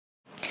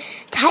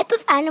Type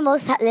of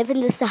animals that live in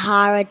the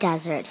Sahara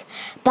Desert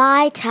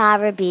by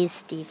Tara B.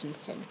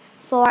 Stevenson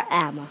for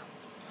Emma.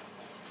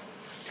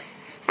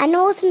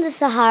 Animals in the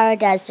Sahara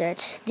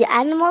Desert. The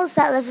animals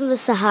that live in the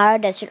Sahara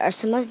Desert are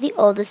some of the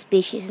oldest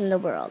species in the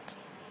world.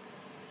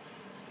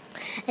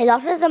 A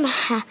lot of them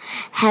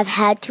have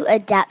had to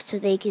adapt so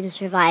they can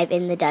survive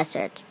in the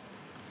desert.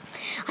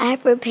 I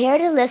have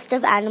prepared a list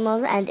of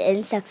animals and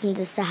insects in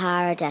the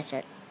Sahara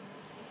Desert.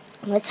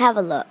 Let's have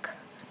a look.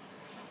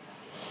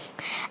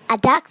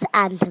 Addax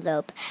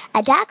antelope.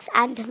 Addax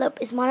antelope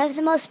is one of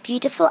the most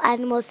beautiful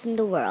animals in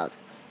the world.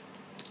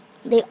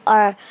 They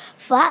are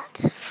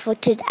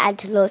flat-footed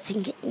antelopes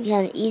and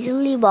can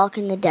easily walk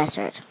in the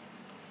desert.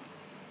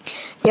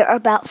 There are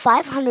about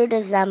 500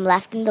 of them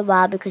left in the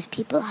wild because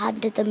people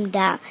hunted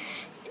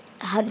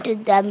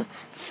them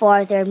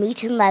for their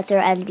meat and leather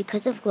and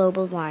because of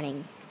global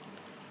warming.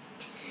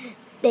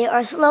 They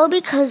are slow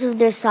because of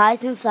their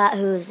size and flat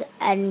hooves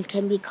and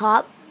can be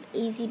caught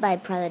easy by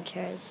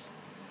predators.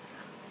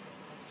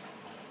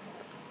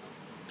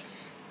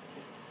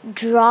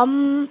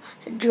 Dromedary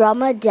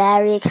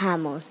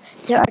camels.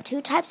 There are two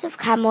types of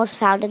camels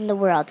found in the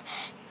world,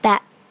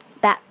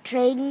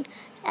 Bactrian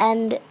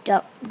and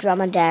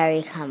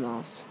dromedary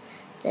camels.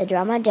 The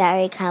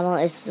dromedary camel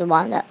is the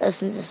one that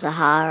lives in the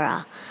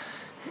Sahara.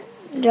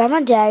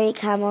 Dromedary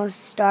camels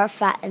store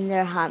fat in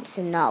their humps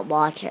and not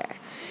water.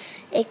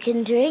 It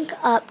can drink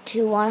up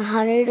to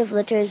 100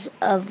 liters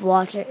of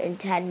water in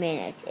 10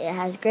 minutes. It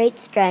has great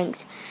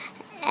strength,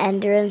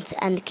 endurance,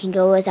 and can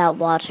go without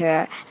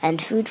water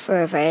and food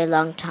for a very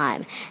long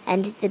time,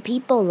 and the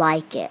people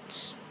like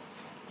it.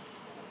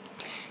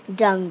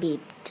 Dung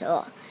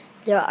beetle.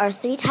 There are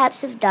 3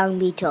 types of dung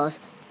beetles: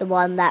 the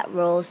one that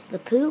rolls the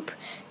poop,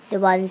 the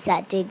ones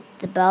that dig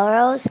the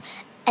burrows,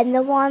 and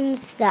the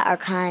ones that are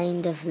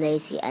kind of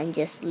lazy and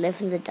just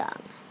live in the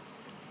dung.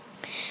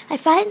 I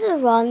find the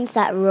ones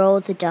that roll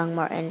the dung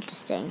more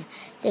interesting.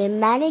 They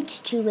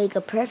manage to make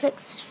a perfect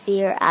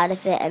sphere out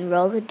of it and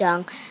roll the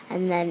dung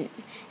and then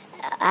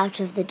out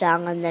of the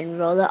dung and then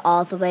roll it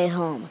all the way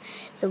home.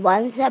 The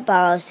ones that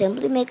burrow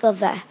simply make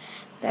a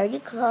very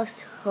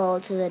close hole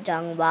to the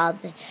dung, while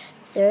the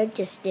third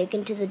just dig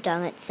into the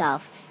dung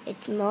itself.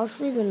 It's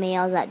mostly the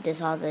male that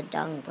does all the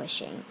dung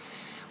pushing,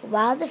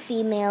 while the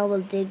female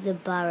will dig the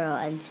burrow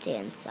and stay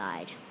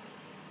inside.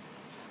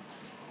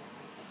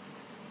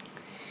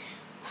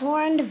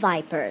 Horned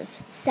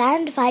vipers.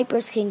 Sand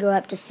vipers can grow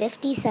up to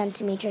 50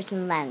 centimeters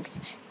in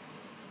length.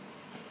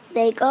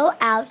 They go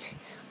out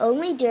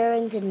only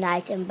during the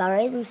night and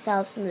bury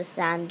themselves in the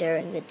sand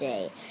during the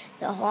day.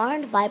 The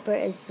horned viper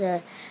is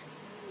the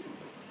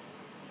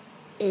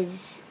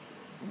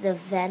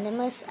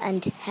venomous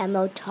and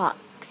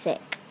hemotoxic.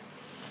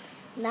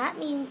 That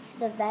means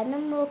the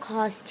venom will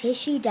cause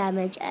tissue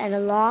damage and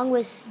along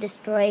with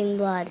destroying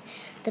blood.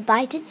 The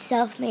bite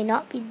itself may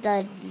not be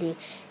deadly,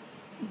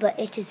 but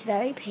it is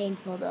very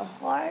painful. The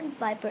horned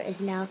viper is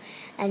now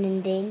an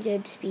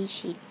endangered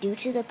species due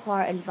to the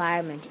poor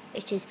environment.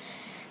 It is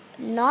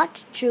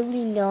not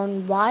truly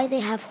known why they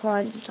have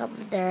horns on top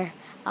of their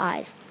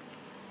eyes.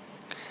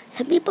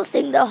 Some people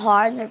think the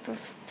horns are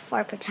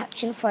for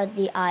protection for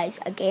the eyes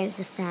against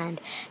the sand,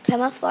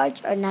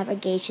 camouflage, or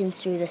navigation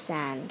through the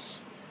sand.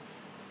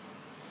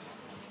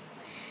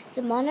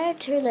 The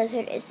monitor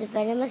lizard is a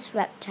venomous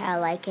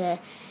reptile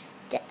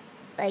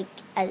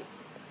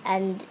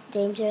and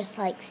dangerous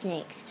like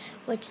snakes,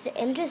 which the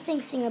interesting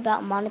thing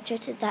about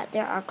monitors is that they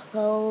are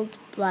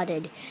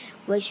cold-blooded,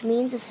 which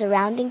means the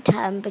surrounding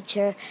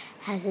temperature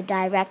has a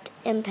direct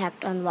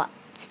impact on what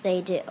they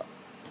do.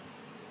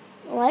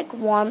 Like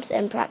warmth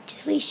and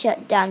practically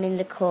shut down in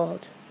the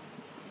cold.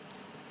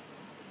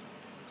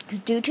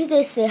 Due to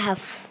this, they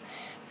have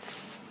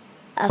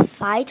a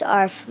fight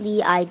or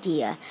flee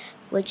idea,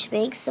 which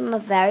makes them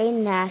very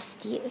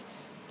nasty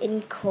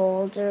in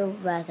colder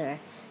weather.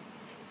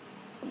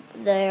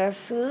 Their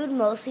food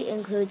mostly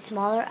includes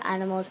smaller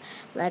animals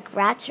like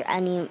rats or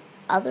any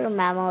other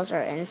mammals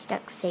or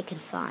insects they can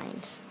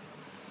find.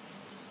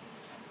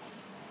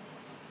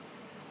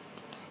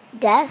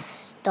 Death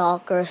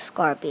Stalker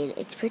Scorpion.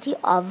 It's pretty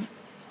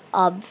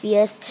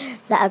obvious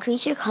that a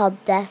creature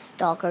called Death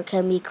Stalker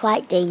can be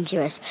quite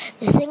dangerous.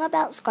 The thing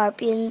about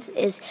scorpions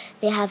is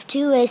they have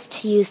 2 ways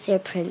to use their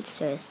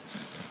pincers.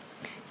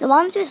 The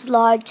ones with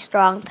large,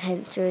 strong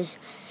pincers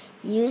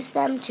use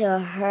them to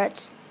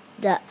hurt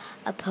the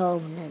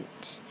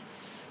opponent,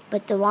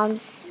 but the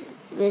ones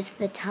with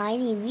the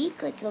tiny,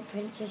 weak little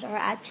pincers are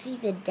actually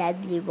the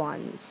deadly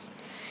ones.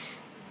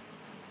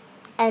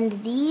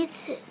 And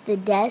the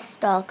Death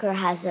Stalker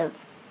has a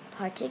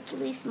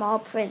particularly small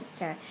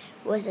pincer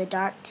with a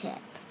dark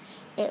tip.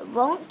 It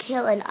won't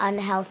kill an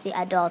unhealthy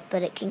adult,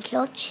 but it can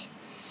kill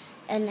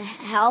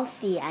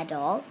healthy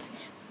adults,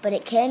 but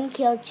it can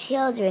kill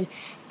children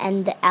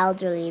and the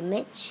elderly,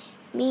 which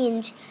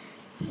means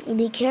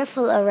be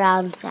careful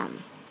around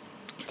them.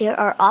 They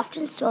are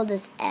often sold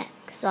as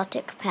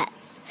exotic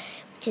pets,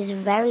 which is a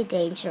very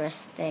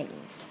dangerous thing.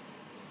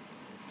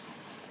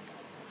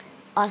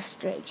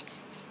 Ostrich.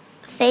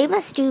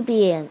 famous to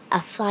being a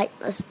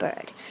flightless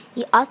bird.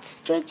 The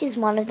ostrich is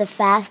one of the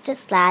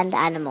fastest land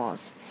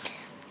animals.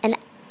 An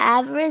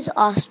average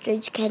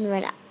ostrich can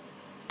run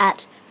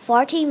at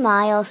 40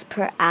 miles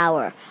per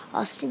hour.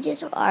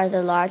 Ostriches are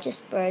the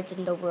largest birds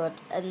in the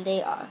world, and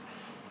they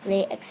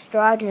lay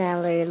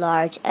extraordinarily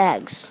large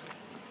eggs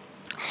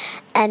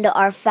and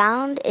are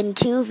found in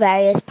two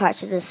various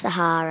parts of the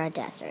Sahara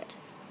Desert.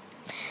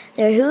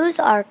 Their hooves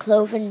are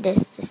cloven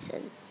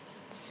distances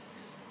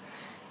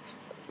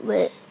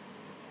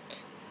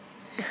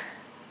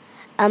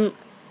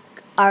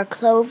are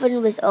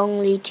cloven with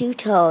only 2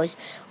 toes,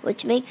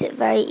 which makes it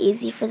very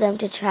easy for them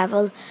to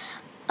travel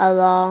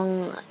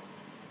long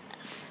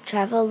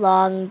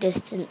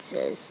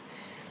distances.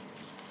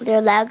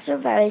 Their legs are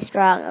very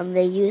strong, and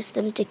they use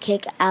them to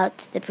kick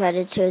out the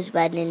predators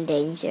when in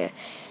danger.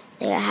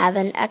 They have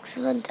an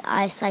excellent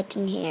eyesight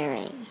and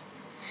hearing.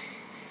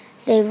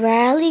 They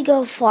rarely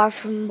go far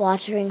from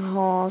watering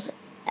holes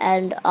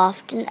and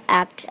often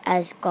act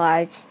as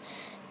guards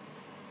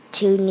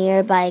to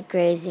nearby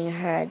grazing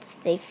herds.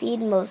 They feed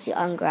mostly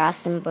on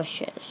grass and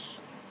bushes.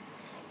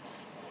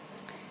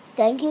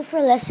 Thank you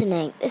for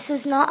listening. This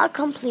was not a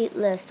complete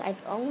list.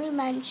 I've only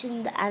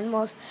mentioned the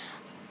animals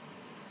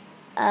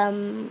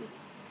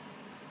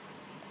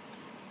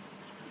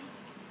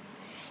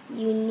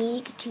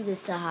unique to the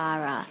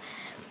Sahara.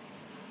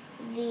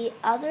 The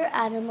other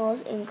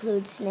animals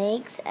include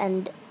snakes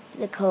and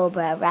the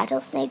cobra,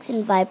 rattlesnakes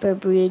and viper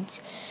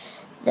breeds,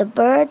 the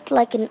bird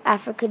like an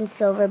African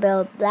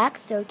silver-billed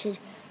black-throated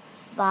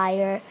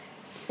fire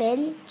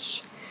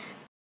finch,